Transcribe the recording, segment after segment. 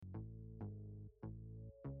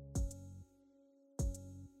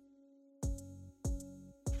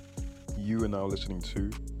You are now listening to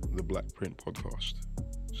the Black Print Podcast.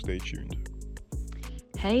 Stay tuned.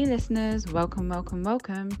 Hey listeners, welcome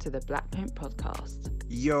to the Black Print Podcast.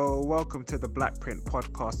 Yo, welcome to the Black Print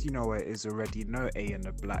Podcast. You know what it is already. No A in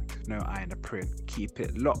the black, no I in the print. Keep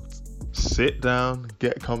it locked. Sit down,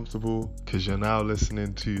 get comfortable, because you're now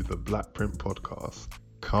listening to the Black Print Podcast.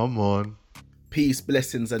 Come on. Peace,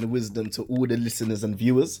 blessings, and wisdom to all the listeners and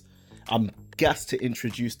viewers. I'm gassed to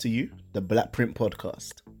introduce to you the Black Print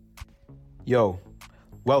Podcast. Yo,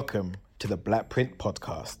 welcome to the Black Print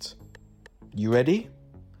Podcast. You ready?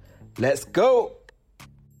 Let's go!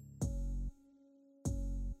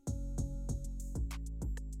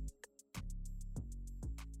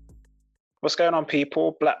 What's going on,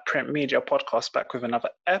 people? Black Print Media Podcast back with another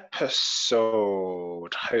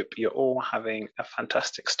episode. Hope you're all having a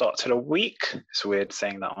fantastic start to the week. It's weird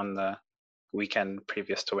saying that on the weekend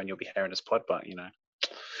previous to when you'll be hearing this pod, but you know,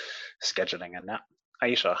 scheduling and that.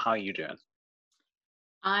 Aisha, how are you doing?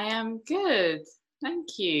 I am good,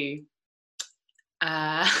 thank you.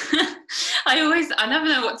 I never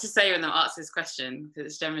know what to say when I'm asked this question because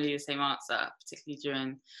it's generally the same answer, particularly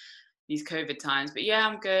during these COVID times. But yeah,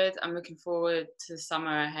 I'm good. I'm looking forward to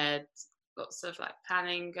summer ahead. Lots of like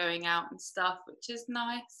planning going out and stuff, which is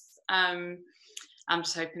nice. I'm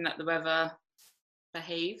just hoping that the weather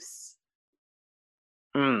behaves.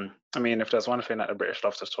 I mean, if there's one thing that the British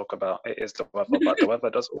love to talk about, it is the weather. But the weather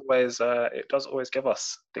does always give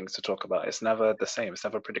us things to talk about. It's never the same. It's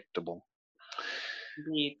never predictable.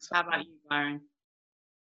 Indeed. How about you, Byron?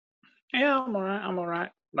 Yeah, I'm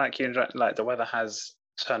alright. Like the weather has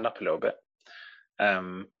turned up a little bit.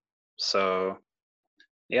 So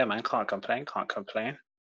yeah, man, can't complain.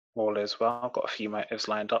 All is well. Got a few motives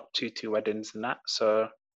lined up, two weddings and that. So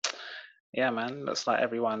yeah, man, looks like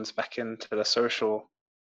everyone's back into the social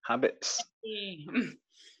habits.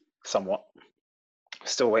 Somewhat.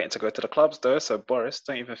 Still waiting to go to the clubs though. So Boris,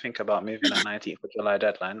 don't even think about moving at 19th of July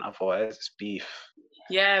deadline. Otherwise, it's beef.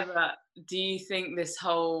 Yeah, but do you think this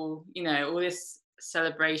whole, all this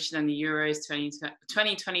celebration and the Euros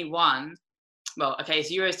 2021, well, okay,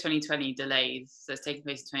 it's Euros 2020 delayed, so it's taking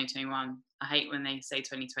place in 2021. I hate when they say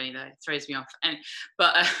 2020 though, it throws me off.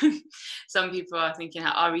 But some people are thinking,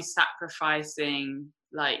 are we sacrificing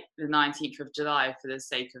like the 19th of July for the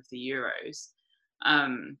sake of the Euros?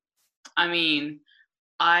 I mean,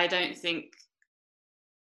 I don't think,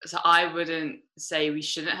 so I wouldn't say we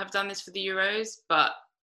shouldn't have done this for the Euros, but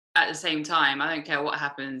at the same time, I don't care what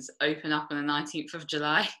happens, open up on the 19th of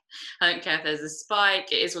July. I don't care if there's a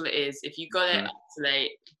spike, it is what it is. If you got it,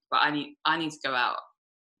 isolate, but I need to go out.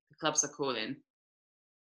 The clubs are calling.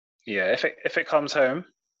 Yeah, if it comes home,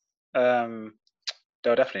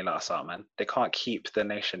 they'll definitely let us out, man. They can't keep the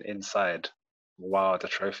nation inside while the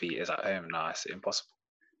trophy is at home. Nah, it's impossible.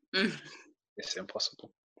 It's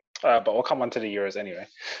impossible. But we'll come on to the Euros anyway.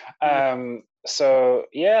 So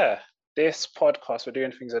yeah, this podcast, we're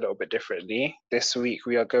doing things a little bit differently. This week,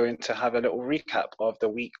 we are going to have a little recap of the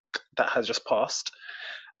week that has just passed.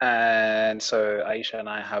 And so Aisha and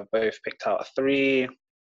I have both picked out 3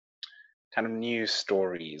 kind of news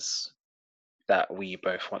stories that we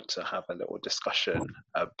both want to have a little discussion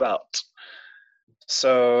about.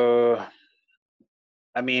 So,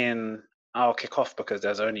 I mean, I'll kick off because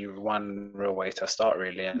there's only one real way to start,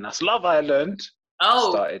 really, and that's Love Island.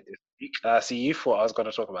 Started this week. See, you thought I was going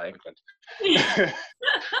to talk about England.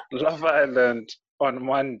 Love Island on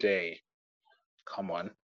Monday. Come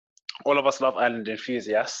on. All of us Love Island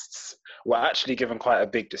enthusiasts were actually given quite a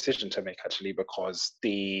big decision to make, actually, because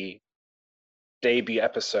the debut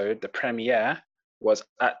episode, the premiere, was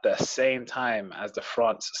at the same time as the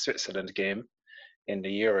France-Switzerland game in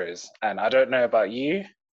the Euros. And I don't know about you,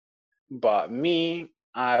 but me,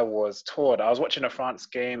 I was torn. I was watching a France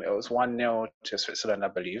game. It was 1-0 to Switzerland, I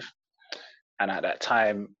believe. And at that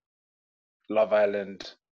time, Love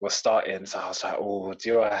Island was starting. So I was like, oh,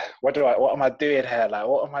 what am I doing here? Like,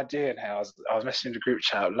 what am I doing here? I was messaging the group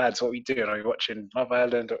chat, lads, what are we doing? Are we watching Love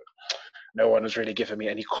Island? No one was really giving me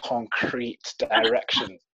any concrete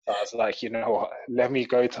direction. So I was like, you know what? Let me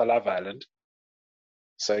go to Love Island.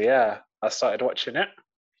 So yeah, I started watching it.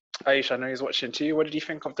 Aisha, I know he's watching too. What did you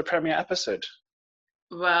think of the premiere episode?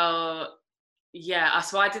 Well, yeah,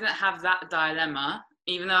 so I didn't have that dilemma,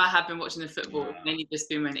 even though I had been watching the football, mainly just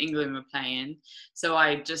been when England were playing. So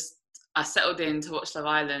I settled in to watch Love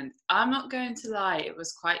Island. I'm not going to lie, it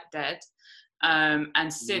was quite dead.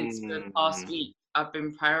 And since the past week, I've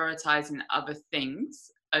been prioritising other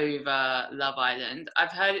things over Love Island.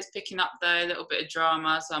 I've heard it's picking up though, a little bit of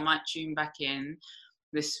drama, so I might tune back in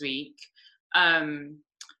this week.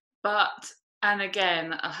 But And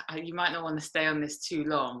again, you might not want to stay on this too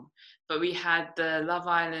long, but we had the Love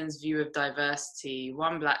Island's view of diversity: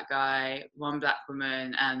 one black guy, one black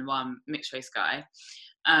woman, and one mixed race guy,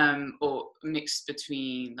 or mixed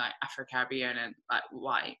between like Afro-Caribbean and like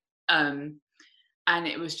white. And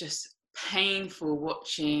it was just painful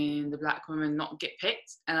watching the black woman not get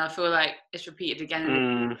picked, and I feel like it's repeated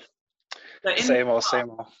again. Same old.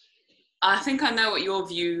 I think I know what your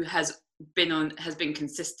view has been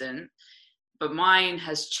consistent, but mine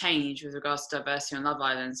has changed with regards to diversity on Love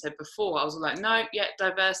Island. So before I was like, no, yeah,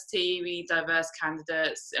 diversity, we need diverse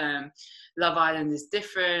candidates. Love Island is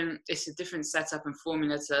different. It's a different setup and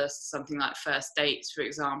formula to something like First Dates, for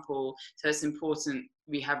example. So it's important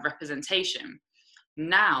we have representation.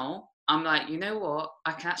 Now I'm like, you know what?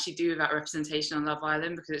 I can actually do without representation on Love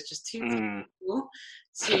Island because it's just too cool.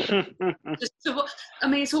 I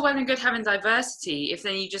mean, it's all well and good having diversity if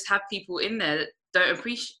then you just have people in there that don't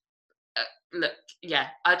appreciate.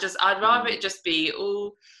 I'd rather it just be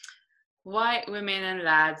all white women and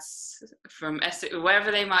lads from Essex,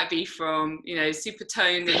 wherever they might be from, you know, super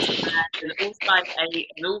toned and all 5'8"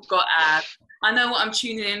 and all got abs. I know what I'm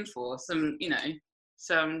tuning in for.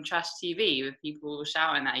 Some trash TV with people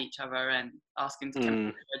shouting at each other and asking to come to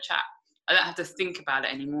a chat. I don't have to think about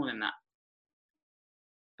it any more than that.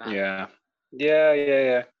 But. Yeah.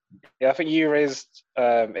 I think you raised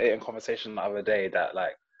it in conversation the other day that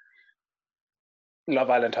like Love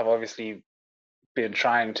Island have obviously been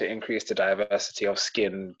trying to increase the diversity of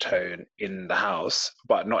skin tone in the house,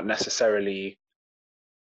 but not necessarily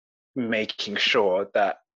making sure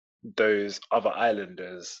that those other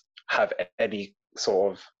islanders have any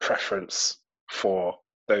sort of preference for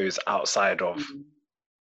those outside of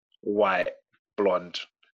white, blonde,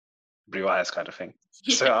 blue eyes kind of thing.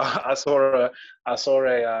 Yeah. So I saw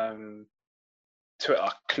a Twitter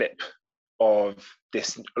clip of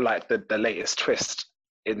this, like the latest twist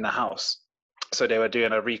in the house. So they were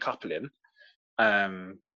doing a recoupling,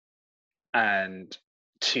 and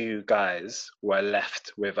two guys were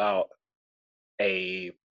left without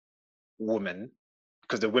a woman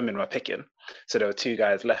because the women were picking. So there were two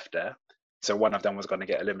guys left there. So one of them was going to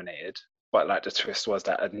get eliminated. But like the twist was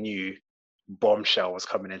that a new bombshell was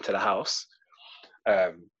coming into the house.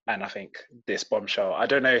 And I think this bombshell, I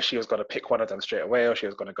don't know if she was going to pick one of them straight away or she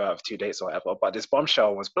was going to go out of 2 dates or whatever, but this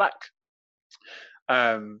bombshell was black.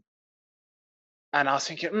 And I was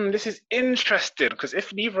thinking, this is interesting because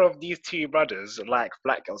if neither of these two brothers like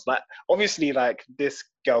black girls, like obviously like this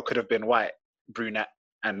girl could have been white, brunette,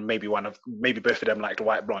 and maybe both of them liked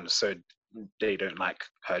white blondes, so they don't like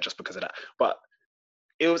her just because of that. But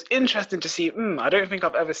it was interesting to see, I don't think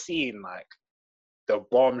I've ever seen like the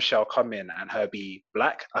bombshell come in and her be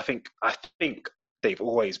black. I think they've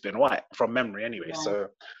always been white from memory anyway. Yeah. So I was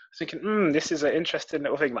thinking, this is an interesting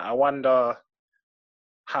little thing. Like, I wonder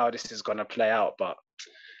how this is gonna play out. But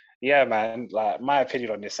yeah, man, like my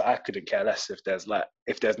opinion on this, I couldn't care less if there's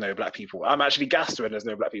no black people. I'm actually gassed when there's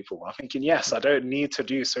no black people. I'm thinking, yes, I don't need to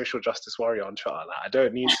do social justice warrior on Twitter. Like, I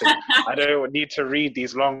don't need to read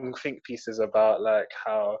these long think pieces about like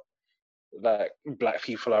how like black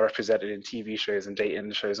people are represented in TV shows and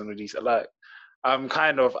dating shows and all these. Like, I'm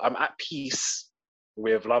at peace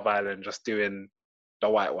with Love Island just doing the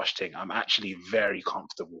whitewash thing. I'm actually very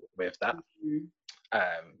comfortable with that.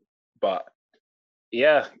 But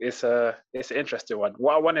yeah, it's an interesting one.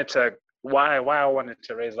 Why I wanted to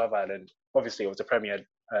raise Love Island, obviously it was the premiere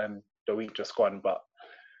the week just gone, but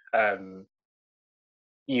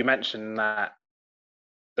you mentioned that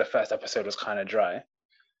the first episode was kind of dry.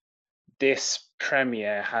 This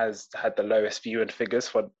premiere has had the lowest viewing figures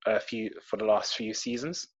for the last few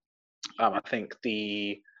seasons. I think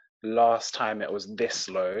the last time it was this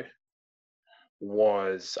low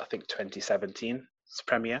was 2017's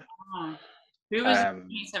premiere. Oh. Who was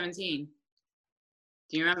 2017?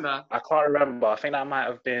 Do you remember? I can't remember. I think that might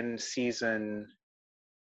have been season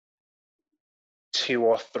 2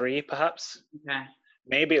 or 3, perhaps. Okay.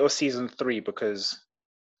 Maybe it was season 3 because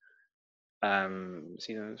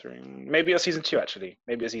season 3. Maybe it was season 2 actually.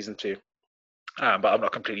 Maybe it was season 2. But I'm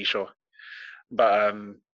not completely sure. But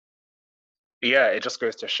yeah, it just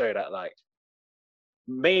goes to show that like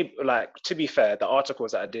maybe, like, to be fair, the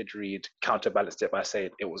articles that I did read counterbalanced it by saying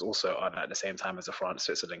it was also on at the same time as the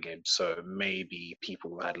France-Switzerland game, so maybe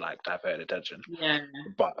people had like diverted attention. Yeah.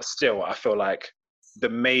 But still, I feel like the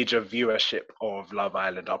major viewership of Love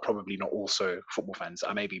Island are probably not also football fans.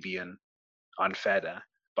 I may be being unfair there,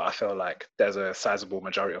 but I feel like there's a sizable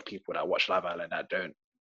majority of people that watch Love Island that don't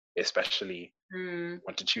especially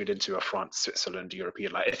want to tune into a France-Switzerland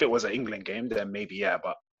European. Like, if it was an England game, then maybe, yeah,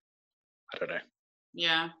 but I don't know.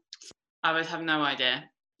 Yeah, I would have no idea.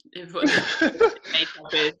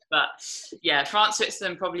 makeup is, but yeah, France,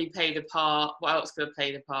 Switzerland probably played a part. What else could have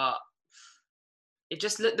played a part? It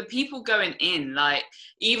just looked, the people going in, like,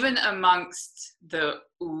 even amongst the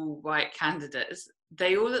all white candidates,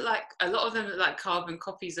 they all look like, a lot of them look like carbon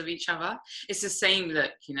copies of each other. It's the same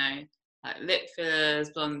look, you know, like lip fillers,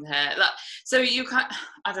 blonde hair. Like, so you can't,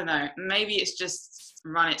 I don't know, maybe it's just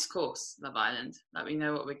run its course, Love Island. Like, we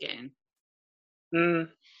know what we're getting.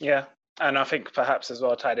 Yeah. And I think perhaps as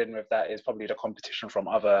well tied in with that is probably the competition from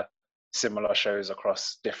other similar shows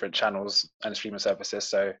across different channels and streaming services.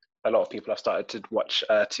 So a lot of people have started to watch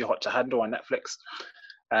Too Hot to Handle on Netflix.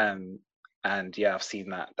 And yeah, I've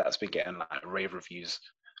seen that's been getting like rave reviews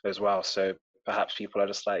as well. So perhaps people are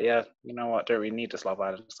just like, yeah, you know what, don't really need this Love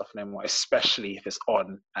Island stuff anymore, especially if it's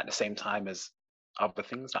on at the same time as other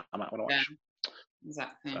things that I might want to watch. Yeah,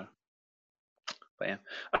 exactly. So, but yeah.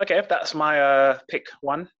 Okay, that's my pick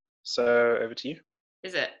one. So over to you.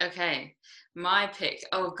 Is it? Okay. My pick,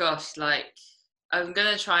 oh gosh, like, I'm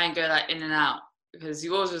going to try and go like in and out because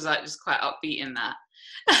yours was like just quite upbeat in that.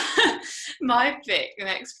 My pick, the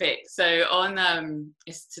next pick, so on,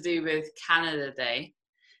 it's to do with Canada Day.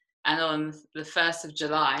 And on the 1st of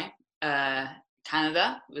July,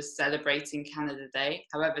 Canada was celebrating Canada Day.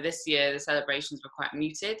 However, this year the celebrations were quite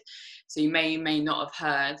muted. So you may not have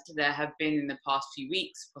heard, there have been in the past few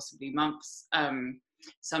weeks, possibly months,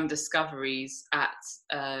 some discoveries at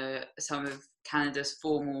some of Canada's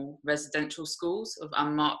formal residential schools of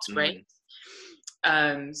unmarked graves.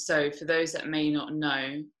 So for those that may not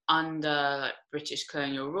know, under like British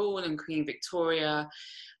colonial rule and Queen Victoria,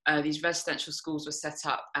 these residential schools were set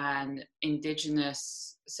up, and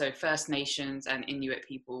Indigenous, so First Nations and Inuit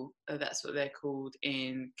people, that's what they're called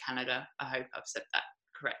in Canada, I hope I've said that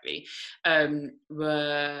correctly,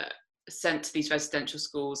 were sent to these residential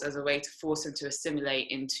schools as a way to force them to assimilate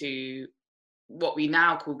into what we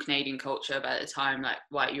now call Canadian culture, but at the time, like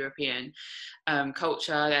white European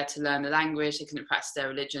culture. They had to learn the language, they couldn't practice their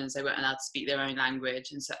religions, they weren't allowed to speak their own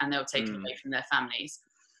language, and they were taken away from their families.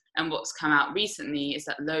 And what's come out recently is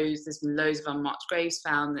that there's been loads of unmarked graves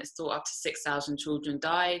found. It's thought up to 6,000 children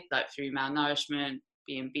died, like through malnourishment,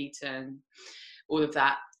 being beaten, all of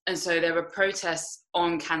that. And so there were protests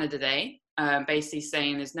on Canada Day, basically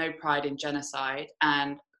saying there's no pride in genocide.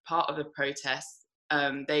 And part of the protest,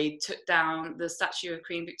 they took down the statue of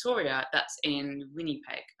Queen Victoria that's in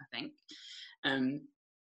Winnipeg, I think,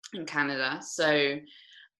 in Canada. So,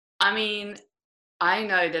 I mean, I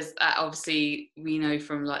know there's obviously, we know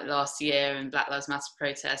from like last year and Black Lives Matter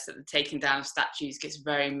protests that the taking down of statues gets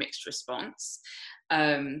very mixed response.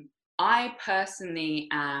 I personally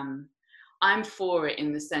I'm for it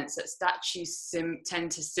in the sense that statues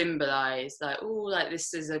tend to symbolize like, oh, like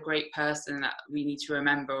this is a great person that we need to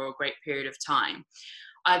remember, or a great period of time.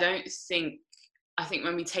 I think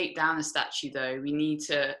when we take down a statue though, we need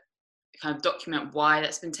to kind of document why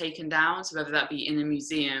that's been taken down. So whether that be in a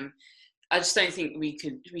museum, I just don't think we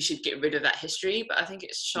should get rid of that history, but I think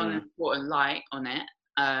it's shone an important light on it.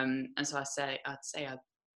 And so I'd say I'm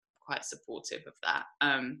quite supportive of that.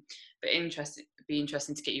 But be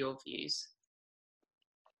interesting to get your views.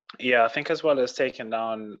 Yeah, I think as well as taking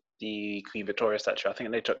down the Queen Victoria statue, I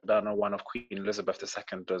think they took down one of Queen Elizabeth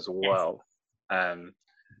II as well. Yes.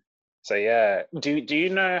 So yeah, do you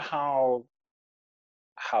know how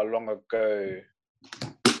long ago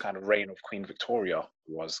kind of reign of Queen Victoria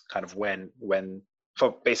was, kind of when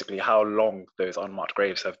for basically how long those unmarked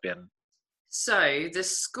graves have been? So the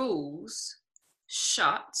schools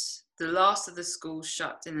shut, the last of the schools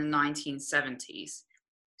shut in the 1970s.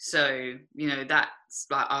 So, you know, that's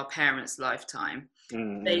like our parents' lifetime.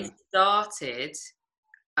 Mm-hmm. They started,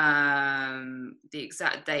 the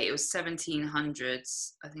exact date, it was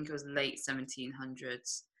 1700s. I think it was late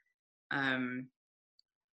 1700s.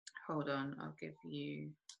 Hold on, I'll give you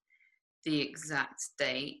the exact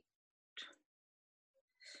date.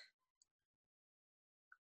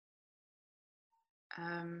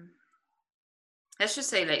 Let's just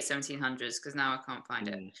say late 1700s, because now I can't find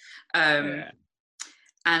it. Yeah.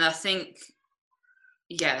 And I think,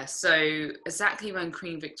 yeah, so exactly when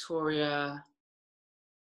Queen Victoria,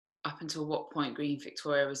 up until what point Queen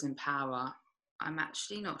Victoria was in power, I'm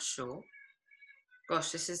actually not sure.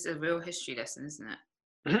 Gosh, this is a real history lesson, isn't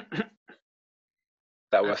it?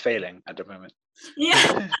 That we're failing at the moment.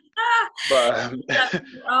 Yeah. But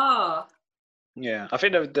yeah, I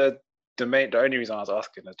think the only reason I was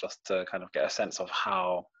asking is just to kind of get a sense of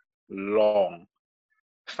how long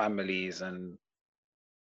families and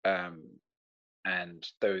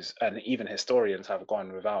those, and even historians have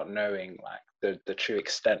gone without knowing like the true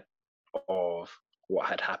extent of what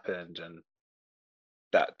had happened, and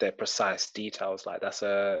that their precise details. Like that's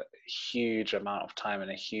a huge amount of time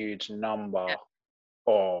and a huge number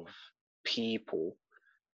of people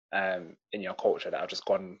in your culture that have just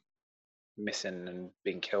gone missing and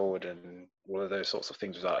been killed and all of those sorts of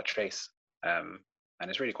things without a trace. And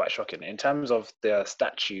it's really quite shocking. In terms of the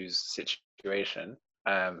statues situation,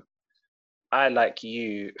 I, like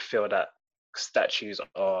you, feel that statues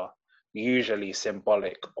are usually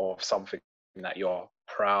symbolic of something that you're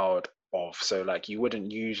proud of. So like you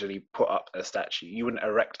wouldn't usually put up a statue, you wouldn't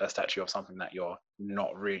erect a statue of something that you're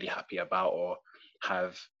not really happy about or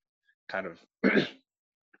have kind of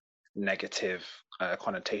negative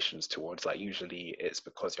connotations towards. Like usually it's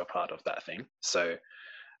because you're proud of that thing. So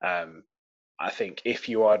I think if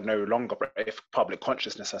you are no longer, if public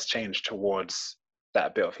consciousness has changed towards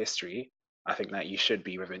that bit of history, I think that you should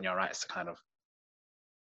be within your rights to kind of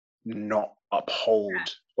not uphold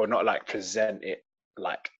or not like present it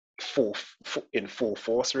like in full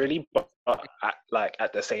force, really. But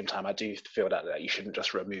at the same time, I do feel that you shouldn't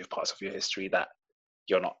just remove parts of your history that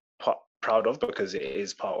you're not proud of, because it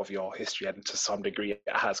is part of your history, and to some degree, it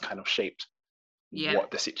has kind of shaped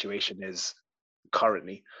what the situation is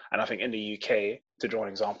currently. And I think in the UK, to draw an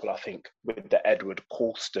example, I think with the Edward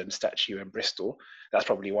Colston statue in Bristol, that's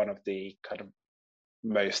probably one of the kind of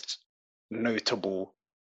most notable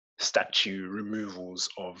statue removals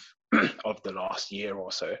of the last year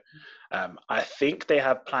or so. I think they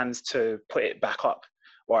have plans to put it back up,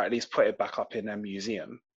 or at least put it back up in a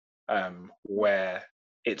museum where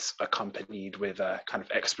it's accompanied with a kind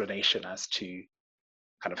of explanation as to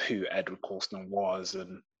kind of who Edward Colston was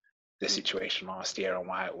and the situation last year and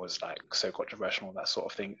why it was like so controversial, that sort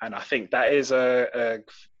of thing. And I think that is a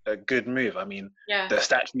good move. I mean, the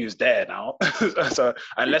statue's there now, so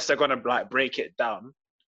unless they're gonna like break it down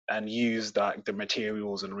and use like the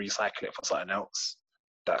materials and recycle it for something else,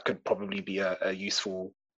 that could probably be a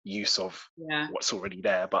useful use of what's already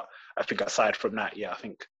there. But I think aside from that, I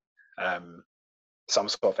think some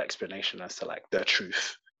sort of explanation as to like the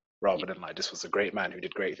truth, rather than like this was a great man who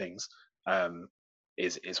did great things,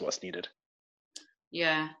 is what's needed.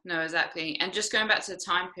 Yeah, no, exactly. And just going back to the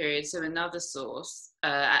time period, so another source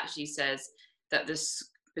actually says that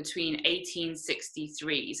between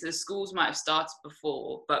 1863, so the schools might have started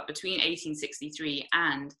before, but between 1863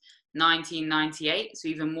 and 1998, so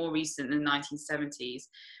even more recent than 1970s,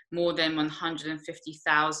 more than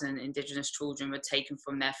 150,000 Indigenous children were taken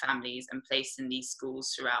from their families and placed in these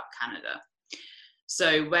schools throughout Canada.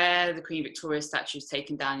 So where the Queen Victoria statue is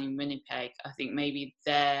taken down in Winnipeg, I think maybe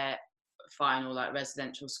their final like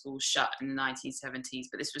residential schools shut in the 1970s,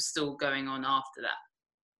 but this was still going on after that.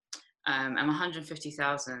 And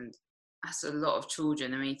 150,000, that's a lot of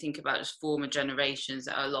children. I mean, think about just former generations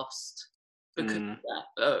that are lost because of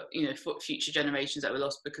that, future generations that were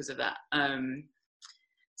lost because of that.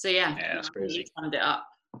 So that's crazy. Summed it up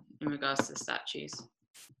in regards to the statues.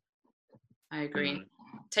 I agree.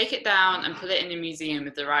 Take it down and put it in a museum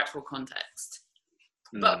with the rightful context.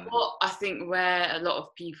 But what I think where a lot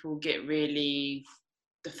of people get really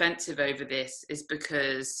defensive over this is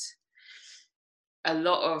because a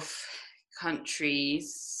lot of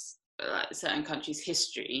countries, like certain countries'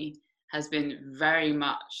 history has been very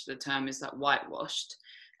much, the term is like whitewashed.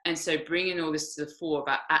 And so bringing all this to the fore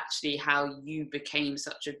about actually how you became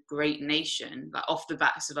such a great nation, like off the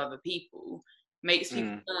backs of other people, makes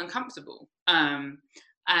people feel uncomfortable.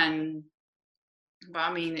 But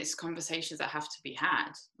I mean, it's conversations that have to be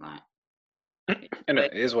had. Like, and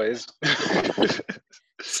it is what it is.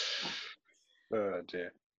 Oh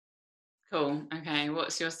dear. Cool. Okay,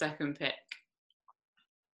 what's your second pick?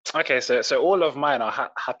 Okay, so all of mine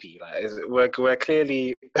are happy. Like, we're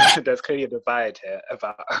clearly there's clearly a divide here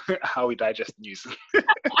about how we digest news.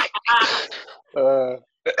 But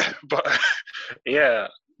yeah,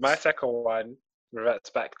 my second one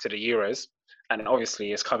reverts back to the Euros, and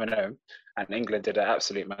obviously it's coming home. And England did an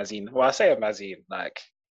absolute mazine. Well, I say a mazine, like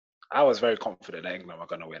I was very confident that England were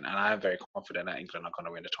going to win, and I am very confident that England are going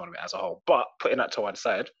to win the tournament as a whole. But putting that to one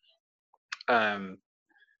side, our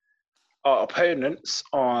opponents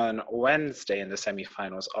on Wednesday in the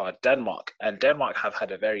semi-finals are Denmark, and Denmark have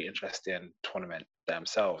had a very interesting tournament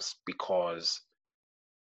themselves because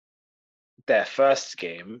their first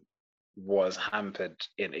game was hampered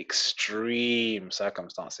in extreme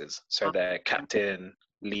circumstances. So their captain,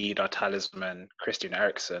 leader, talisman, Christian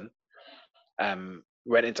Eriksen,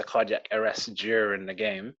 went into cardiac arrest during the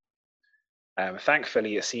game.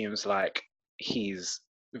 Thankfully, it seems like he's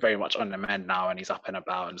very much on the mend now, and he's up and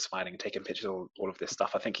about and smiling, taking pictures, all of this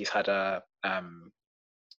stuff. I think he's had I can't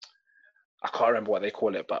remember what they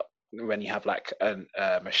call it, but when you have like a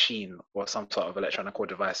machine or some sort of electronic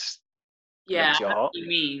device Yeah, to your heart. what do you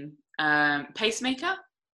mean? Pacemaker?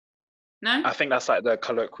 No? I think that's like the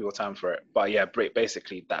colloquial term for it. But yeah,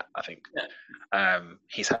 basically that, I think. Yeah.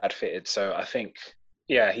 He's had fitted. So I think,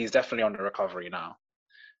 yeah, he's definitely on the recovery now.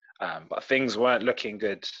 But things weren't looking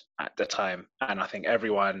good at the time. And I think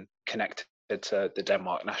everyone connected to the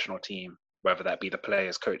Denmark national team, whether that be the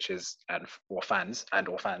players, coaches, or fans,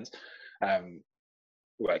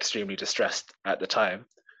 were extremely distressed at the time.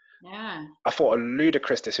 Yeah. I thought a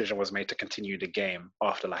ludicrous decision was made to continue the game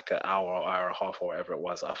after like an hour and a half or whatever it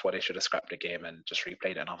was. I thought they should have scrapped the game and just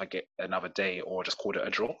replayed it another day, or just called it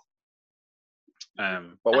a draw.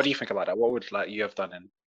 But what do you think about that? What would you have done?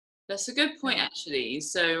 That's a good point, actually.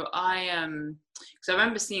 So I because I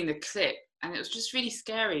remember seeing the clip, and it was just really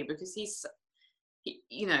scary because he's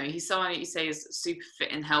someone that you say is super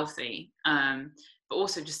fit and healthy. But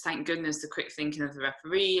also just thank goodness the quick thinking of the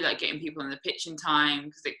referee, like getting people on the pitch in time,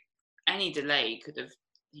 because any delay he could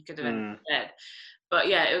have ended dead. But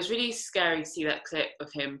yeah, it was really scary to see that clip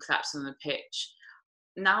of him collapsing on the pitch.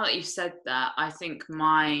 Now that you've said that, I think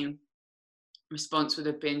my response would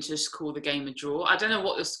have been to just call the game a draw. I don't know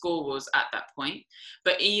what the score was at that point,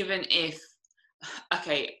 but even if,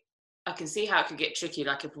 okay, I can see how it could get tricky.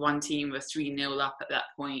 Like if one team were 3-0 up at that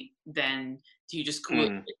point, then do you just call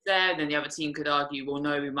it there? Then the other team could argue, well,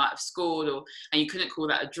 no, we might have scored, and you couldn't call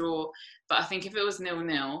that a draw. But I think if it was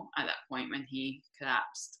 0-0 at that point when he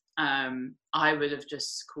collapsed, I would have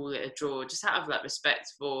just called it a draw, just out of like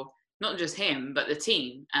respect for not just him, but the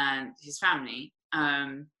team and his family,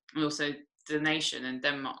 and also the nation and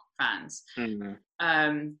Denmark fans,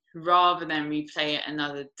 rather than replay it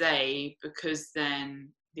another day, because then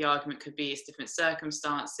the argument could be it's different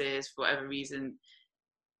circumstances. For whatever reason,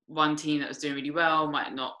 one team that was doing really well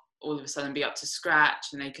might not all of a sudden be up to scratch,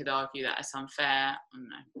 and they could argue that it's unfair. I don't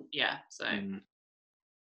know. Yeah, so.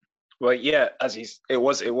 Well, yeah, it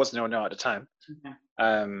was 0-0 at the time. Okay.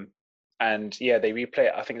 And yeah, they replay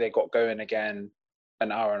it. I think they got going again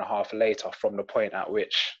an hour and a half later from the point at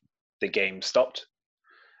which the game stopped.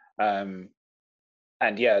 And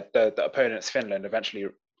yeah, the opponents, Finland, eventually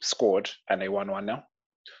scored and they won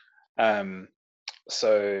 1-0.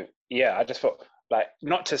 So yeah, I just felt like,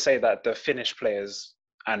 not to say that the Finnish players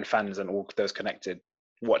and fans and all those connected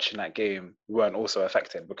watching that game weren't also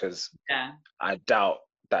affected, because I doubt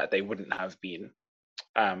that they wouldn't have been.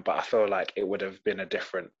 But I feel like it would have been a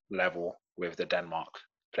different level with the Denmark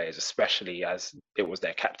players, especially as it was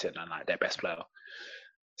their captain and like their best player.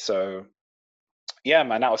 So yeah,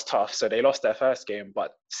 man, that was tough. So they lost their first game,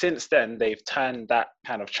 but since then they've turned that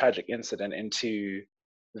kind of tragic incident into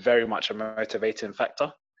very much a motivating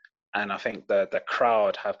factor. And I think the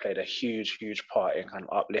crowd have played a huge part in kind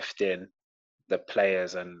of uplifting the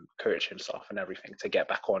players and coaching staff and everything to get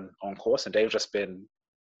back on course. And they've just been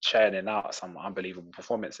churning out some unbelievable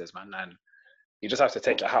performances, man. And you just have to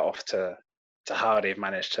take your hat off to how they've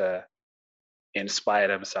managed to inspire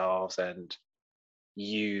themselves and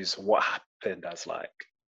use what happened as like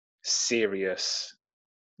serious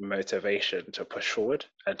motivation to push forward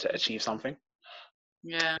and to achieve something.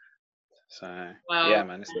 Yeah. So yeah,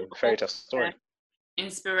 man, it's a very tough story.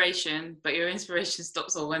 Inspiration, but your inspiration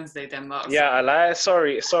stops on Wednesday, Denmark. Yeah, I lie.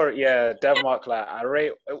 Sorry. Yeah, Denmark. Like, I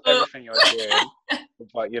rate everything you're doing,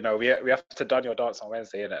 but we have to done your dance on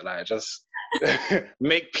Wednesday, innit? Like, just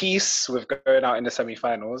make peace with going out in the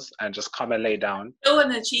semi-finals and just come and lay down. Still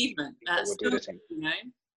an achievement. That's we'll do the thing.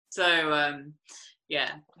 So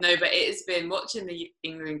yeah, no, but it has been watching the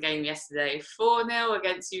England game yesterday, 4-0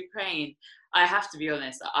 against Ukraine. I have to be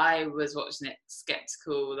honest, I was watching it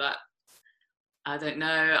skeptical that, I don't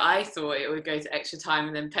know, I thought it would go to extra time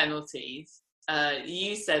and then penalties.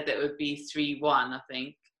 You said that it would be 3-1, I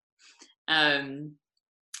think.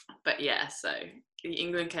 But yeah, so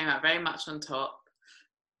England came out very much on top.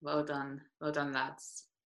 Well done, lads.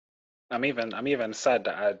 I'm even sad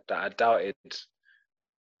that I doubted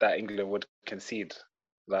that England would concede.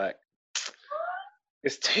 Like,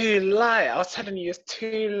 it's too light. I was telling you, it's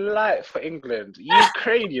too light for England.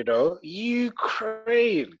 Ukraine,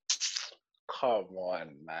 Ukraine. Come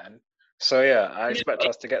on, man. So yeah, I expect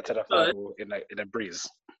us to get to the final in a breeze.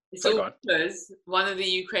 It's all because one of the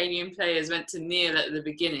Ukrainian players went to kneel at the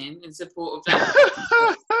beginning in support of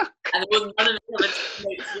that. And there wasn't one of the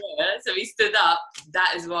teammates here, so he stood up.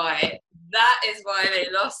 That is why they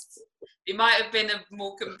lost. It might have been a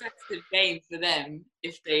more competitive game for them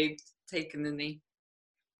if they'd taken the knee.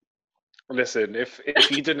 Listen, if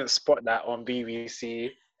you didn't spot that on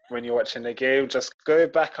BBC when you're watching the game, just go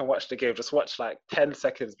back and watch the game. Just watch like 10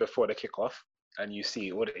 seconds before the kickoff, and you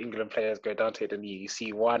see all the England players go down to the knee. You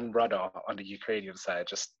see one brother on the Ukrainian side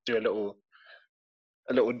just do a little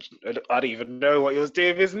I don't even know what he was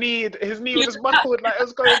doing. His knee was just buckled like it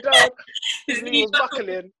was going down. His knee was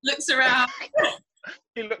buckling. Looks around.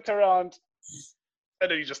 He looked around,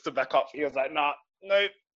 and then he just stood back up. He was like, "Nah,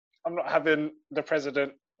 nope, I'm not having the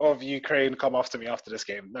president of Ukraine come after me after this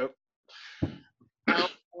game. Nope."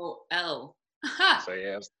 L. So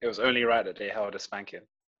yeah, it was only right that they held a spanking.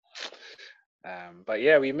 But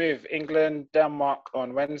yeah, we move England, Denmark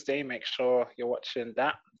on Wednesday. Make sure you're watching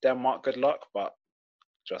that. Denmark, good luck, but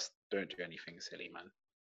just don't do anything silly, man.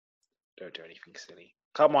 Don't do anything silly.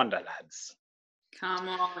 Come on, the lads. Come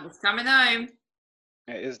on, it's coming home.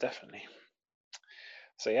 It is definitely.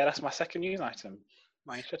 So yeah, that's my second news item.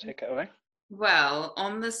 Maisha, take it away. Well,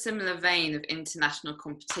 on the similar vein of international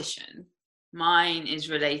competition, mine is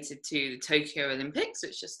related to the Tokyo Olympics,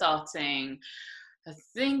 which are starting, I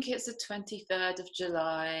think it's the 23rd of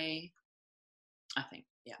July. I think,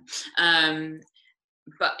 yeah.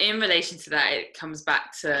 But in relation to that, it comes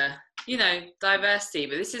back to, diversity.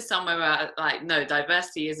 But this is somewhere where, no,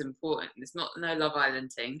 diversity is important. It's not no Love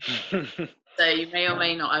Island thing. So you may or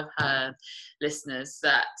may not have heard, listeners,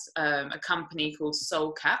 that a company called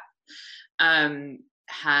Soulcap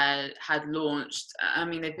had launched,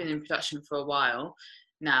 they've been in production for a while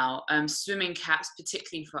now, swimming caps,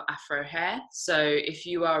 particularly for afro hair. So if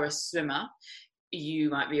you are a swimmer, you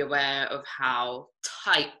might be aware of how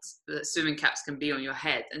tight the swimming caps can be on your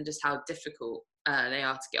head and just how difficult they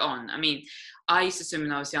are to get on. I used to swim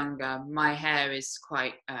when I was younger. My hair is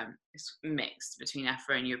quite it's mixed between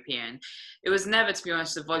Afro and European. It was never, to be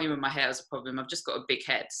honest, the volume of my hair was a problem. I've just got a big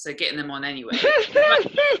head, so getting them on anyway.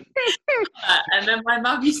 And then my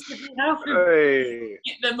mum used to be helping me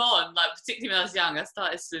get them on, particularly when I was young. I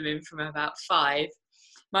started swimming from about 5.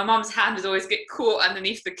 My mum's hand would always get caught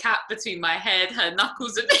underneath the cap between my head, her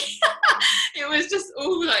knuckles, and it was just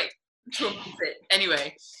all traumatic.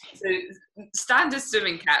 Anyway, so standard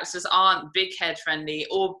swimming caps just aren't big head friendly,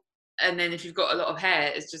 and then if you've got a lot of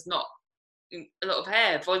hair, it's just not a lot of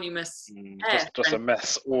hair, voluminous hair. Just a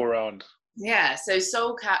mess all around. Yeah, so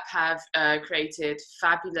Soulcap have created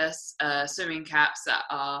fabulous swimming caps that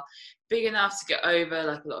are big enough to get over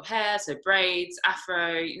a lot of hair, so braids,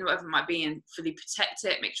 afro, whatever it might be, and fully protect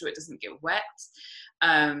it, make sure it doesn't get wet.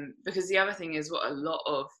 Because the other thing is what a lot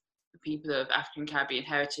of people of African Caribbean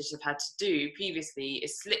heritage have had to do previously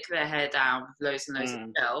is slick their hair down with loads and loads of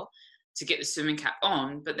gel to get the swimming cap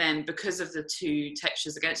on, but then because of the two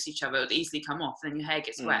textures against each other, it'll easily come off, and then your hair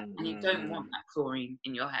gets wet, and you don't want that chlorine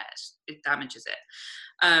in your hair. It damages it.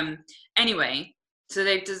 Anyway, so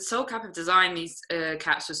Soulcap have designed these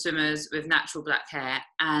caps for swimmers with natural black hair,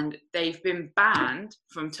 and they've been banned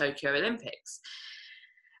from Tokyo Olympics.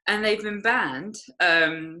 And they've been banned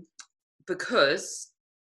because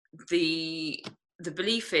the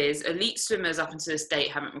belief is elite swimmers up until this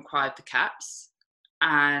date haven't required the caps.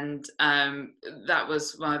 And that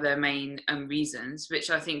was one of their main reasons, which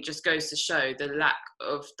I think just goes to show the lack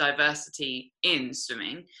of diversity in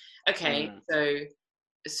swimming. Okay, so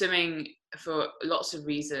swimming, for lots of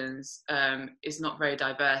reasons, is not very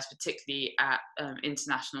diverse, particularly at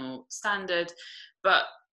international standard, but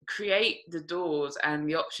create the doors and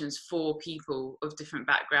the options for people of different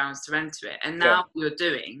backgrounds to enter it. And now what you're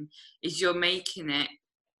doing is you're highlighting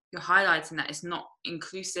that it's not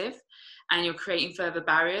inclusive, and you're creating further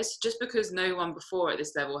barriers. Just because no one before at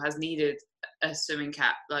this level has needed a swimming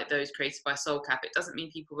cap like those created by Soulcap, it doesn't mean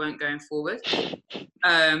people won't going forward. So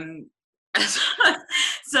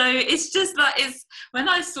it's just when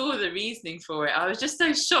I saw the reasoning for it, I was just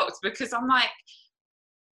so shocked, because I'm like,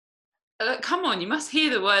 come on, you must hear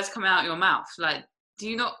the words coming out of your mouth. Do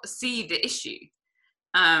you not see the issue?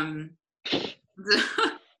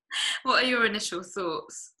 What are your initial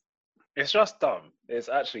thoughts? It's just dumb. It's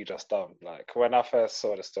actually just dumb. When I first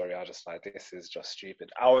saw the story, I was just like, this is just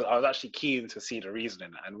stupid. I was actually keen to see the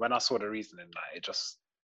reasoning, and when I saw the reasoning, it just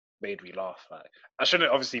made me laugh. I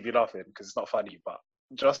shouldn't obviously be laughing because it's not funny, but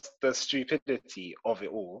just the stupidity of it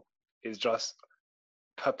all is just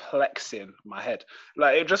perplexing my head.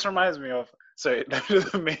 It just reminds me of, so let me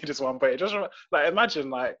just make this one point. It just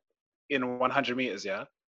imagine in 100 meters,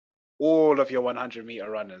 all of your 100 meter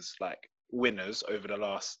runners, winners over the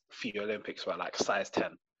last few Olympics were size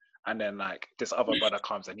 10, and then this other brother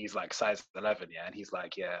comes and he's size 11, and he's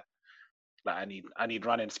I need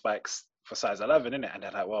running spikes for size 11, innit? And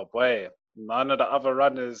they're like, well, boy, none of the other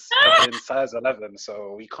runners have been size 11,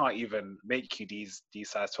 so we can't even make you these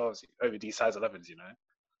size 12s over these size 11s,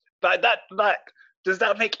 does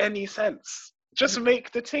that make any sense? Just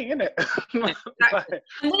make the thing, innit?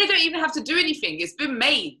 And they don't even have to do anything. It's been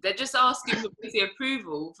made. They're just asking for the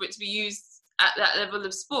approval for it to be used at that level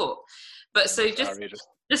of sport. But so just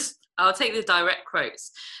I'll take the direct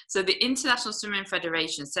quotes. So the International Swimming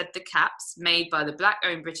Federation said the caps made by the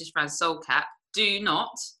black-owned British brand Solcap do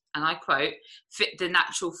not, and I quote, fit the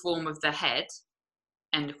natural form of the head,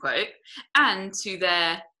 end quote, and to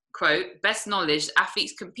their, quote, best knowledge,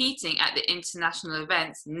 athletes competing at the international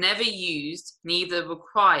events never used, neither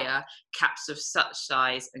require caps of such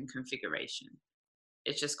size and configuration.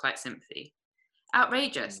 It's just quite simply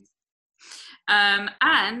outrageous.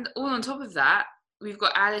 And all on top of that, we've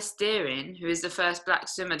got Alice Deering, who is the first black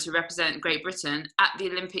swimmer to represent Great Britain at the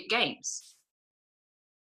Olympic Games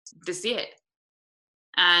this year.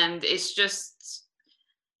 And it's just,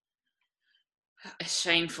 it's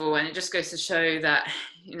shameful, and it just goes to show that,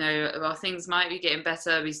 you know, while things might be getting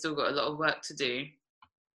better, we still got a lot of work to do.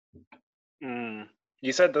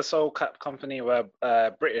 You said the Solcap company were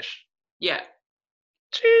British. Yeah.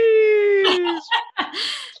 Jeez.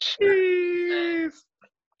 Jeez.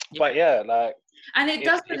 But yeah, like, and it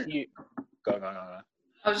doesn't. Go.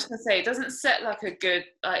 I was just gonna say, it doesn't set like a good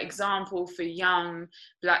example for young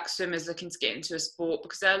black swimmers looking to get into a sport,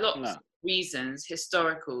 because there are lots of reasons,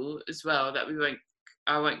 historical as well, that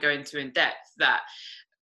I won't go into in depth, that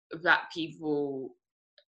black people,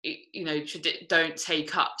 you know, don't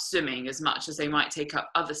take up swimming as much as they might take up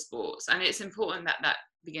other sports, and it's important that that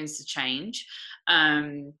begins to change.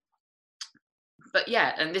 But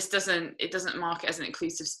yeah, and it doesn't mark it as an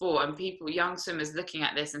inclusive sport, and people, young swimmers looking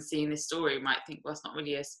at this and seeing this story might think, well, it's not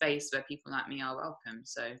really a space where people like me are welcome.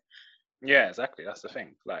 So yeah, exactly, that's the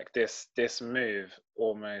thing. Like this move,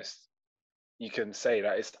 almost you can say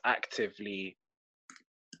that it's actively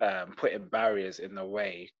putting barriers in the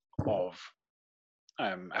way of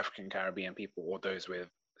African Caribbean people, or those with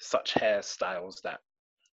such hairstyles that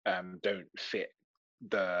don't fit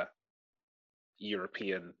the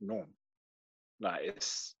European norm. Like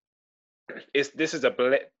this is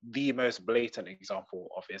the most blatant example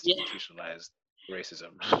of institutionalized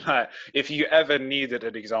racism. If you ever needed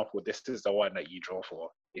an example, this is the one that you draw for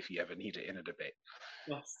if you ever need it in a debate.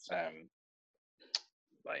 Yes.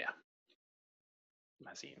 But yeah,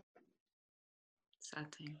 Mazine.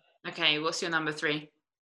 Sad thing. Okay, what's your number 3?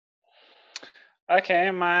 Okay,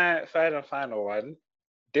 my third and final one.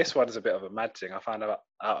 This one is a bit of a mad thing. I found out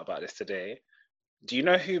about this today. Do you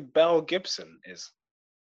know who Belle Gibson is?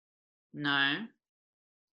 No.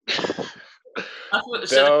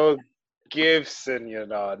 Belle Gibson, you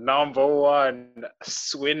know, number 1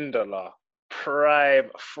 swindler,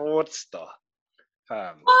 prime fraudster.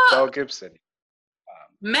 Belle Gibson.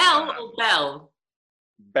 Mel or Belle?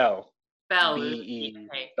 Belle. Belle.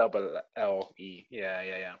 B-E-L-L-E.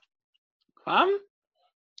 Yeah.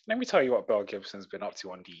 Let me tell you what Belle Gibson's been up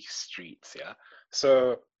to on these streets, yeah?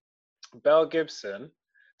 So, Belle Gibson,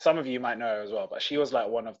 some of you might know as well, but she was like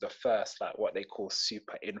one of the first, like what they call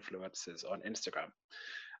super influencers on Instagram.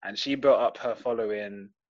 And she built up her following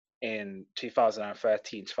in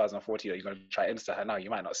 2013, 2014. You're going to try Insta her now, you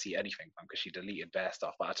might not see anything because she deleted bare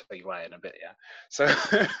stuff, but I'll tell you why in a bit, yeah? So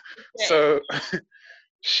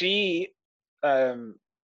she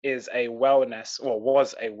was a wellness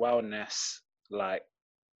like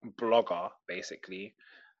blogger, basically.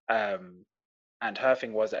 And her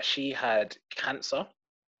thing was that she had cancer,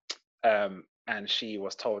 and she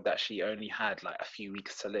was told that she only had like a few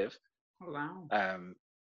weeks to live. Oh, wow.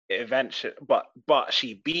 Eventually, but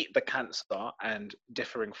she beat the cancer and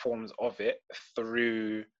differing forms of it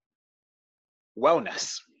through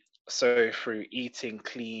wellness. So through eating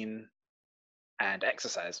clean and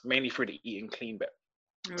exercise, mainly through the eating clean bit.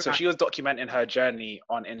 Okay. So she was documenting her journey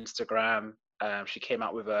on Instagram. She came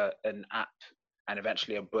out with an app and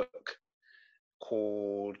eventually a book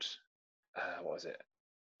called what was it?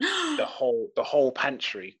 The whole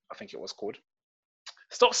pantry, I think it was called.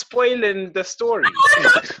 Stop spoiling the story.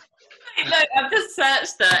 Look, I've just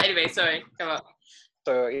searched her. Anyway, sorry. Come on.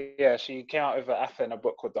 So yeah, she came out with an app and a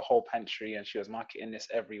book called The Whole Pantry, and she was marketing this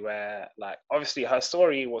everywhere. Like, obviously, her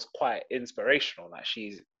story was quite inspirational. Like,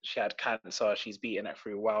 she had cancer, she's beaten it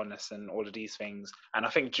through wellness and all of these things. And I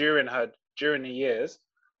think during the years,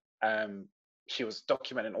 she was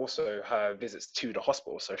documenting also her visits to the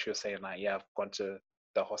hospital. So she was saying like, yeah, I've gone to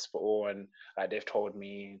the hospital and like they've told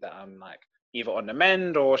me that I'm like either on the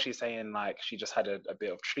mend, or she's saying like she just had a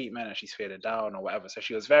bit of treatment and she's feeling down or whatever. So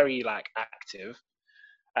she was very like active.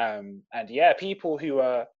 And yeah, people who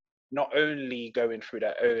are not only going through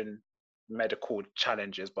their own medical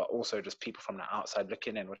challenges, but also just people from the outside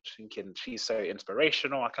looking in, were thinking she's so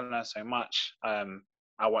inspirational. I can learn so much.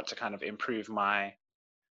 I want to kind of improve my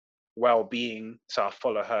well-being, so I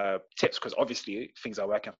follow her tips because obviously things are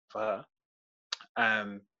working for her.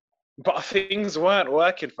 But things weren't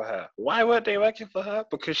working for her. Why weren't they working for her?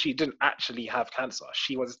 Because she didn't actually have cancer.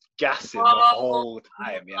 She was gassing the whole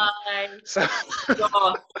time, yeah. So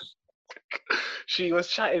she was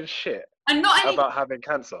chatting shit and not about having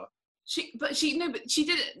cancer. But she did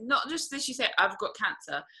it. Not just did she say I've got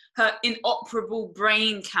cancer, her inoperable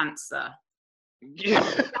brain cancer.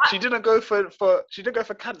 Yeah, she didn't go for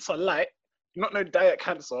cancer light, not no diet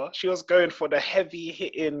cancer. She was going for the heavy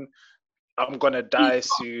hitting. I'm gonna die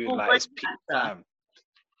soon. Like it's peak time.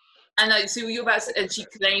 And like, so you're about to, and she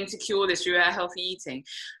claimed to cure this through her healthy eating.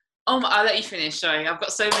 I'll let you finish. Sorry, I've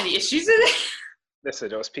got so many issues with it.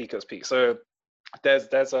 Listen, it was peak. So there's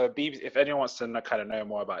a BBC. If anyone wants to kind of know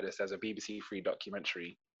more about this, there's a BBC Three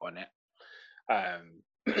documentary on it.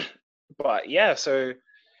 But yeah, so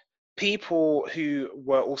people who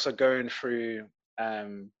were also going through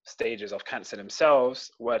stages of cancer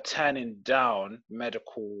themselves were turning down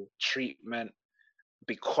medical treatment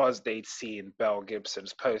because they'd seen Belle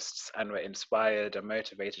Gibson's posts and were inspired and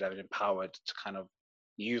motivated and empowered to kind of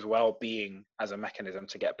use well-being as a mechanism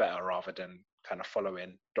to get better rather than kind of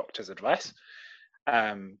following doctors' advice.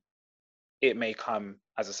 It may come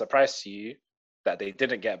as a surprise to you that they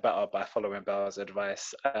didn't get better by following Belle's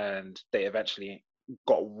advice, and they eventually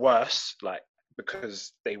got worse, like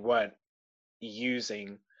because they weren't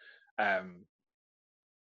using,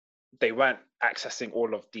 they weren't accessing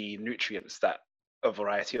all of the nutrients that a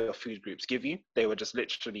variety of food groups give you. They were just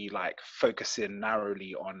literally like focusing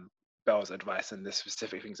narrowly on Belle's advice and the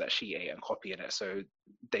specific things that she ate and copying it, so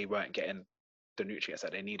they weren't getting the nutrients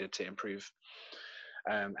that they needed to improve.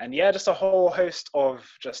 And yeah, just a whole host of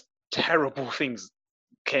just terrible things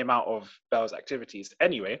came out of Belle's activities.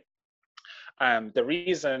 Anyway, the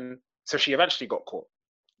reason, so she eventually got caught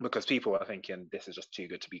because people were thinking this is just too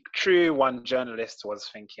good to be true. One journalist was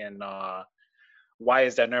thinking, why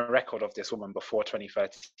is there no record of this woman before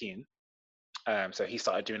 2013? So he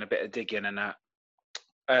started doing a bit of digging and that.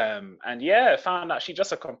 And yeah, found out she's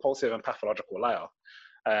just a compulsive and pathological liar.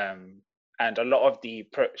 And a lot of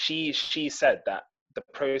she said that the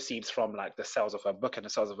proceeds from like the sales of her book and the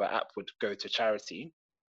sales of her app would go to charity.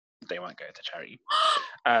 They weren't going to charity.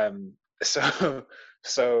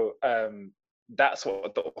 So that's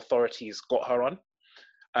what the authorities got her on.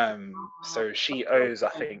 So she owes,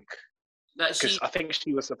 I think, because I think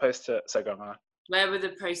she was supposed to. So go on. Where were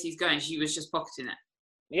the proceeds going? She was just pocketing it.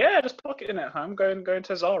 Yeah, just pocketing it. I'm going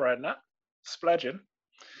to Zara and that, splurging.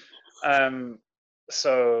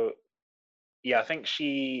 So yeah, I think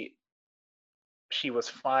she was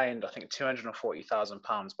fined, I think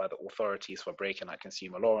 £240,000 by the authorities for breaking like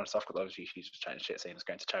consumer law and stuff. Because obviously she's just chatting shit, saying it's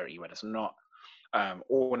going to charity when it's not.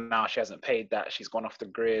 Or now she hasn't paid that. She's gone off the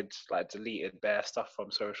grid, like deleted bare stuff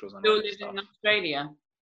from socials and still all lives stuff. in Australia.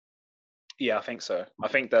 Yeah, I think so. I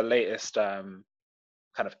think the latest kind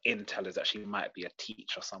of intel is that she might be a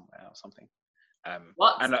teacher somewhere or something.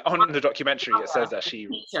 What? And on the documentary, it says that she.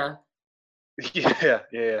 Teacher.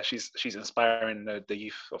 Yeah. She's inspiring the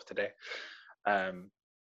youth of today.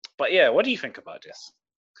 But yeah, what do you think about this?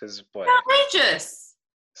 Because boy, outrageous.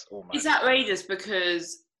 It's outrageous. Outrageous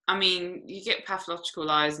because I mean you get pathological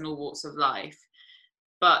lies in all walks of life,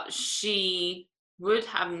 but she would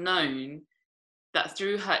have known that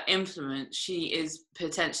through her influence she is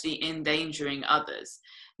potentially endangering others.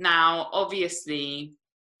 Now, obviously,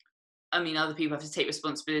 I mean other people have to take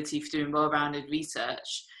responsibility for doing well-rounded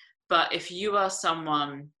research, but if you are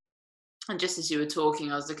someone, and just as you were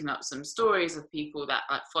talking, I was looking up some stories of people that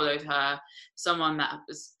like followed her. Someone that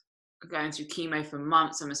was going through chemo for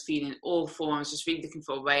months and was feeling awful and was just really looking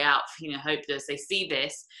for a way out, feeling hopeless. They see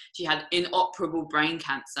this. She had inoperable brain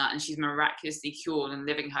cancer and she's miraculously cured and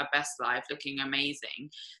living her best life, looking amazing.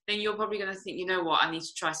 Then you're probably going to think, you know what, I need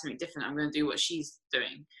to try something different. I'm going to do what she's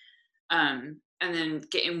doing. And then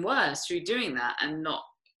getting worse through doing that and not,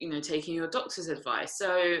 taking your doctor's advice.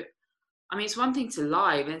 So, I mean, it's one thing to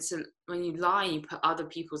lie, but when you lie, you put other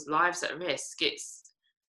people's lives at risk. It's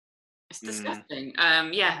disgusting.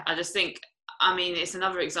 Yeah, I just think, I mean, it's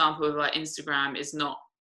another example of like Instagram is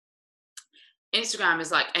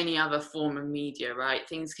like any other form of media, right?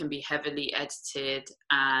 Things can be heavily edited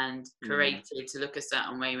and curated to look a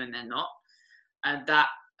certain way when they're not. And that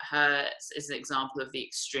is an example of the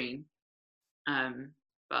extreme.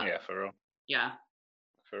 But yeah, for real. Yeah.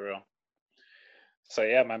 For real. So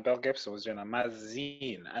yeah, man, Belle Gibson was doing a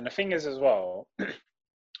magazine. And the thing is as well,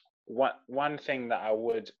 one thing that I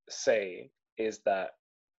would say is that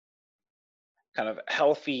kind of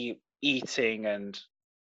healthy eating and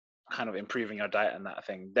kind of improving your diet and that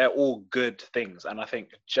thing, they're all good things. And I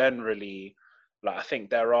think generally, like, I think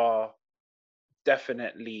there are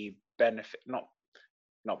definitely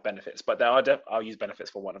not benefits, but I'll use benefits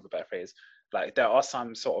for want of a better phrase. Like there are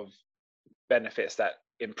some sort of benefits that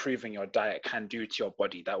improving your diet can do to your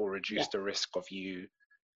body that will reduce the risk of you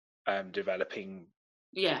developing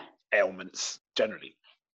ailments generally.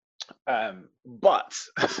 But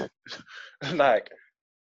like,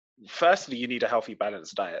 firstly, you need a healthy,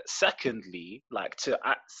 balanced diet. Secondly, like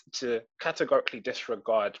to categorically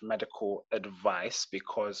disregard medical advice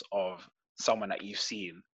because of someone that you've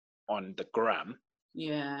seen on the gram.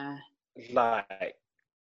 Yeah. Like,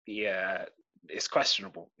 yeah, it's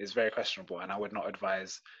questionable. It's very questionable, and I would not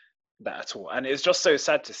advise that at all. And it's just so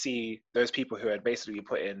sad to see those people who had basically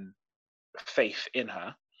put in faith in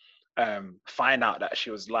her find out that she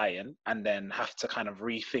was lying, and then have to kind of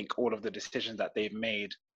rethink all of the decisions that they've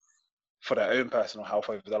made for their own personal health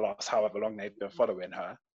over the last however long they've been following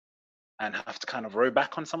her, and have to kind of row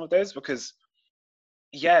back on some of those, because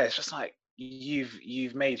it's just like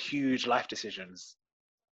you've made huge life decisions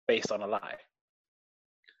based on a lie.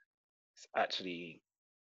 It's actually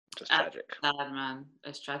just tragic. Sad, man.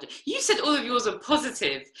 It's tragic. You said all of yours are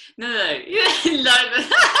positive. No.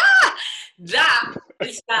 That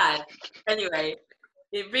is sad. Anyway,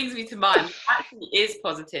 it brings me to mine. It actually is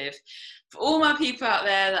positive. For all my people out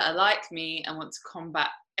there that are like me and want to combat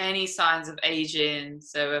any signs of aging,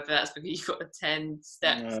 so whether that's because you've got a 10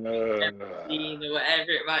 steps routine or whatever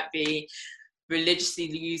it might be, religiously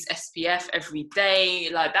use SPF every day,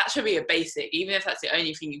 like that should be a basic, even if that's the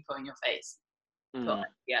only thing you put on your face. But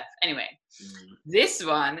yeah, anyway, this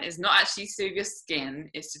one is not actually to do with your skin,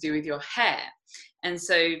 it's to do with your hair. And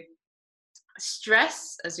so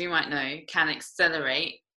stress, as we might know, can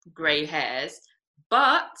accelerate grey hairs,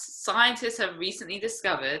 but scientists have recently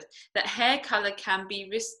discovered that hair colour can be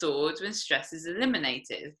restored when stress is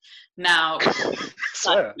eliminated. Now,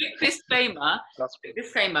 disclaimer,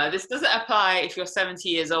 this doesn't apply if you're 70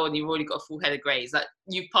 years old and you've already got a full head of greys. Like,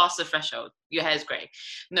 you've passed the threshold, your hair's grey.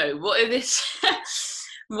 No, what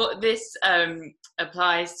this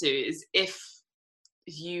applies to is if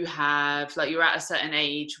you have, like, you're at a certain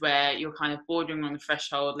age where you're kind of bordering on the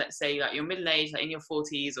threshold, let's say like you're middle-aged, like in your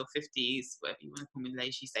 40s or 50s, whatever you want to call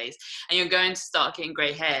middle-aged these days, and you're going to start getting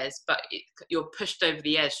grey hairs, but you're pushed over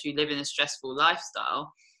the edge, so you live in a stressful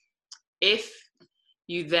lifestyle. If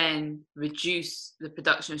you then reduce the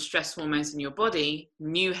production of stress hormones in your body,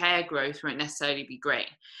 new hair growth won't necessarily be grey.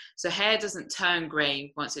 So hair doesn't turn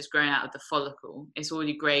grey once it's grown out of the follicle. It's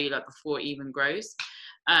already grey like before it even grows.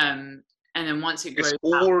 And then once it grows, it's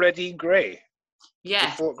already grey.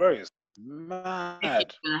 Yeah, before it grows. Mad. You're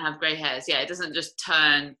gonna have grey hairs. Yeah, it doesn't just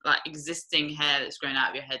turn, like existing hair that's grown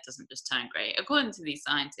out of your head doesn't just turn grey, according to these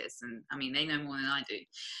scientists. And I mean, they know more than I do.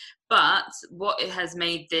 But what it has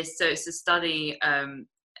made this, so it's a study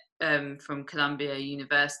from Columbia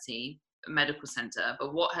University Medical Center.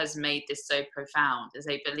 But what has made this so profound is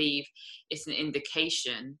they believe it's an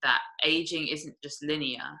indication that aging isn't just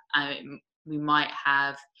linear, and we might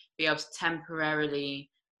be able to temporarily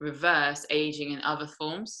reverse aging in other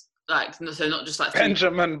forms, like, so not just like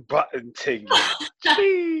Benjamin Button thing.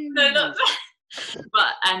 No, not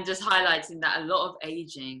but, and just highlighting that a lot of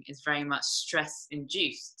aging is very much stress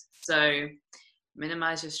induced. So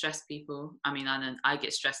minimize your stress, people. I mean, I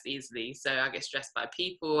get stressed easily, so I get stressed by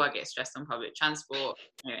people, I get stressed on public transport.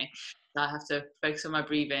 Anyway, so I have to focus on my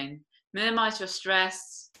breathing. Minimize your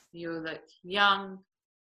stress. You'll look young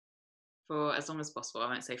for as long as possible. I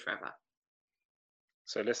won't say forever.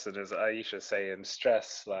 So listeners, Aisha saying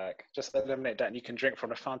stress, like, just eliminate that and you can drink from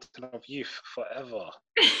the fountain of youth forever.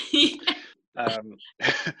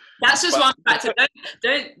 That's just one factor.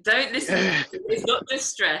 Don't listen. It's not just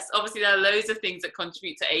stress. Obviously, there are loads of things that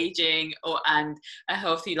contribute to aging and a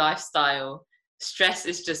healthy lifestyle. Stress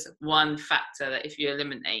is just one factor that, if you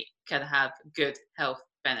eliminate, can have good health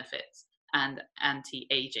benefits and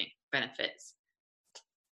anti-aging benefits.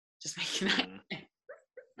 Just making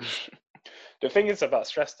that. The thing is about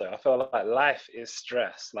stress, though, I feel like life is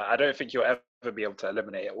stress. Like, I don't think you'll ever be able to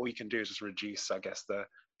eliminate it. All you can do is just reduce, I guess, the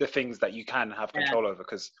things that you can have control over.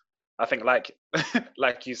 Because I think,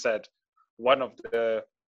 like you said, one of the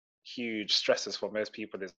huge stresses for most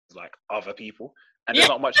people is like other people, and there's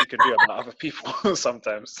not much you can do about other people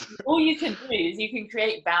sometimes. All you can do is you can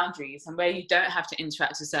create boundaries, and where you don't have to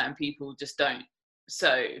interact with certain people, just don't.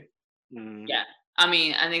 So yeah, I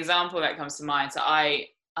mean, an example that comes to mind, so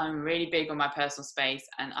I'm really big on my personal space,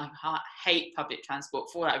 and I hate public transport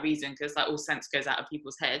for that reason, because like all sense goes out of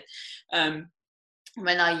people's head.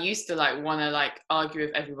 When I used to like want to like argue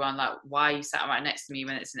with everyone, like, why you sat right next to me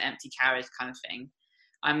when it's an empty carriage kind of thing,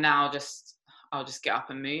 I'm now I'll just get up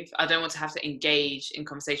and move. I don't want to have to engage in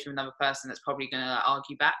conversation with another person that's probably going to like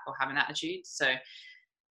argue back or have an attitude. So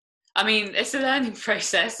I mean, it's a learning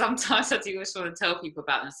process. Sometimes I do just want to tell people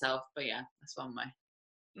about themselves, but yeah, that's one way.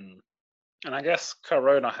 And I guess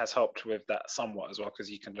Corona has helped with that somewhat as well, because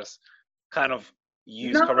you can just kind of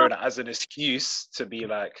use Corona as an excuse to be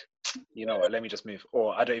like, you know what, let me just move,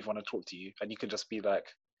 or I don't even want to talk to you, and you can just be like,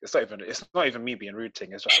 it's not even me being rude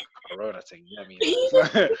thing, it's just a Corona thing, you know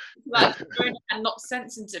what I mean? Like and not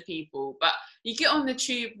sensing to people, but you get on the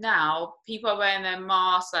tube now, people are wearing their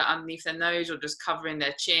masks like underneath their nose or just covering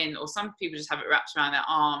their chin, or some people just have it wrapped around their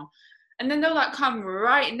arm, and then they'll like come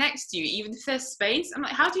right next to you even if there's space. I'm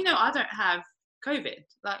like, how do you know I don't have COVID?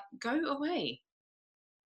 Like, go away.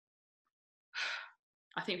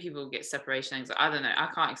 I think people get separation anxiety. I don't know. I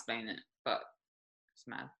can't explain it, but it's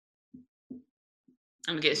mad.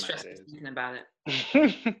 I'm gonna get stressed thinking about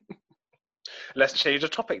it. Let's change the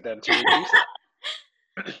topic then to reduce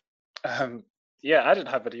it. Yeah, I didn't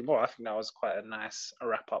have any more. I think that was quite a nice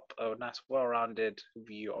wrap up, a nice, well-rounded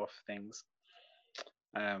view of things.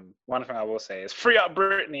 One thing I will say is free up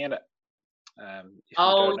Britney, innit?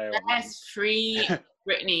 Yes, free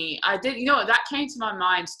Britney. I did. You know what? That came to my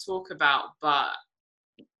mind to talk about, but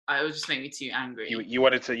it would just make me too angry. You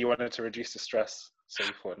wanted to reduce the stress, so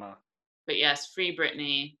you thought, no. But yes, free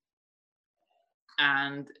Britney.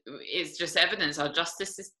 And it's just evidence our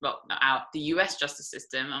justice system, the US justice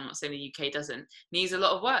system, I'm not saying the UK doesn't, needs a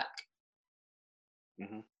lot of work.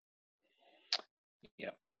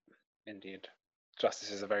 Yeah, indeed.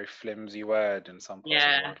 Justice is a very flimsy word in some parts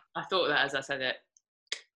of the world. I thought that as I said it.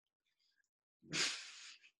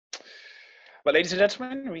 But ladies and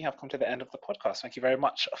gentlemen, we have come to the end of the podcast. Thank you very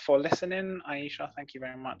much for listening. Aisha, thank you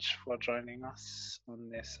very much for joining us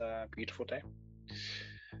on this beautiful day.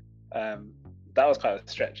 That was quite a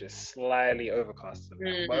stretch. It's slightly overcast, but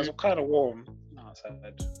it was kind of warm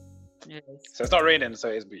outside. Yes. So it's not raining, so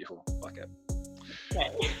it is beautiful. Fuck it.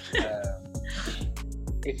 Okay.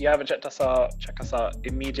 If you haven't checked us out, check us out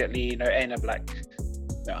immediately. No A in a Black,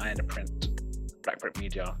 no I in a Print, Black Print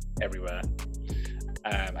Media everywhere.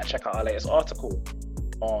 And check out our latest article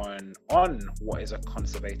on what is a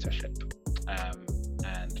conservatorship,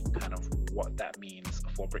 and kind of what that means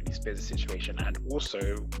for Britney Spears' situation, and also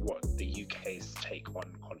what the UK's take on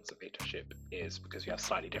conservatorship is, because we have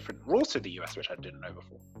slightly different rules to the US, which I didn't know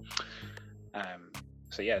before.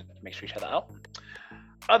 So yeah, make sure you check that out.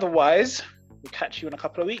 Otherwise, we'll catch you in a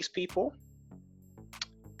couple of weeks, people.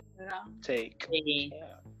 Yeah. Take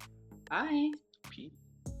care. Bye. Peace.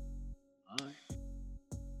 Bye.